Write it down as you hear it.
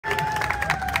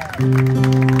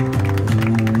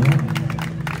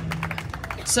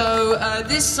So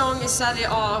this song is sadly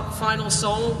our final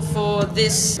song for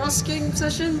this busking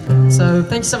session. So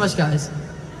thanks so much, guys.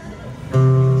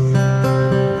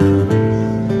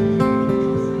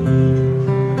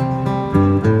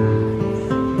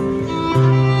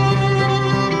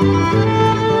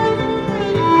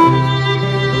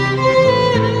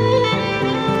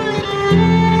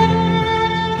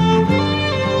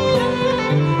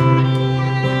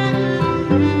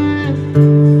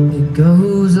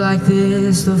 Like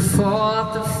this, the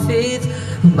fourth, the fifth,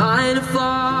 minor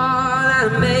fall,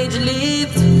 and a major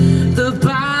lift. The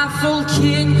baffled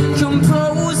king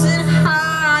composing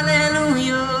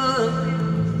hallelujah,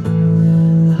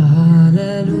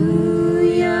 hallelujah,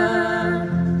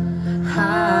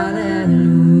 hallelujah,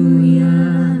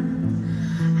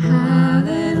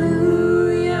 hallelujah.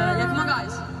 Yeah, come on,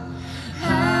 guys.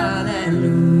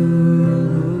 Hallelujah.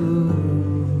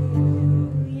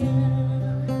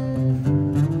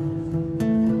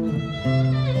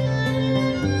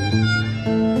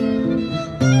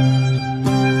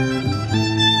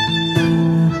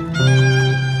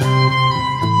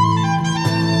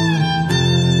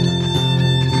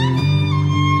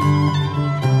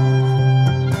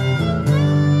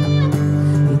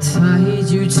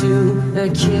 You to a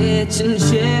kitchen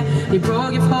chair, he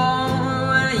broke your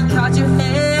phone and he cut your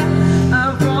hair.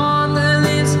 Upon the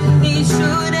lips he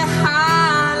should have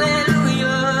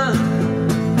hallelujah,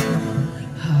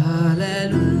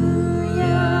 hallelujah.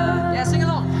 Yeah, sing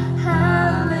along.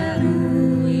 Hallelujah,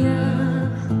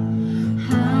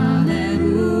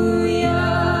 hallelujah,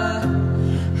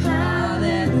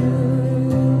 hallelujah.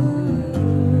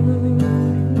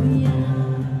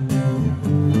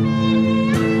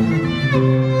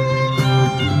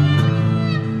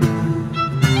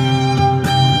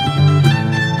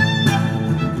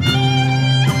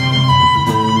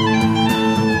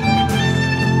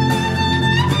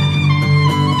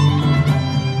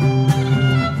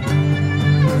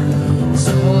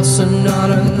 So not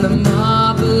in the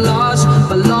marvelous,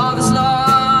 but love is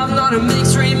love, not a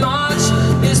mixed remarch.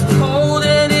 It's cold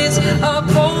and it's a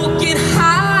broken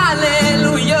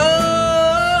hallelujah,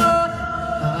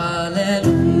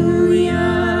 hallelujah,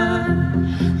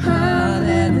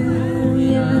 hallelujah,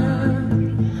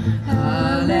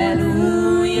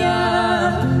 hallelujah,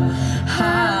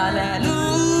 hallelujah,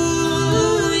 hallelujah.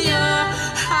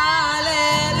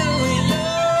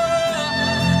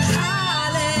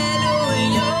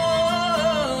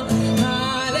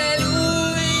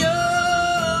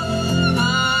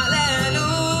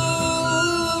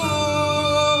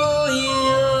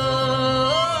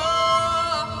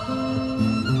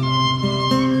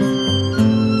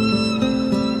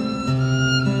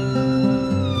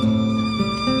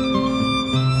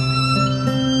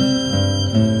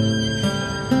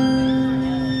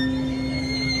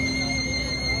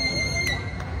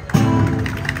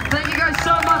 Thank you guys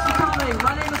so much for coming.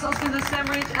 My name is Oscar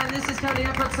Stembridge and this is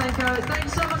Karolina Protsenko. Thank you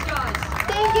so much, guys.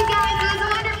 Thank you guys, it was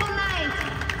wonderful.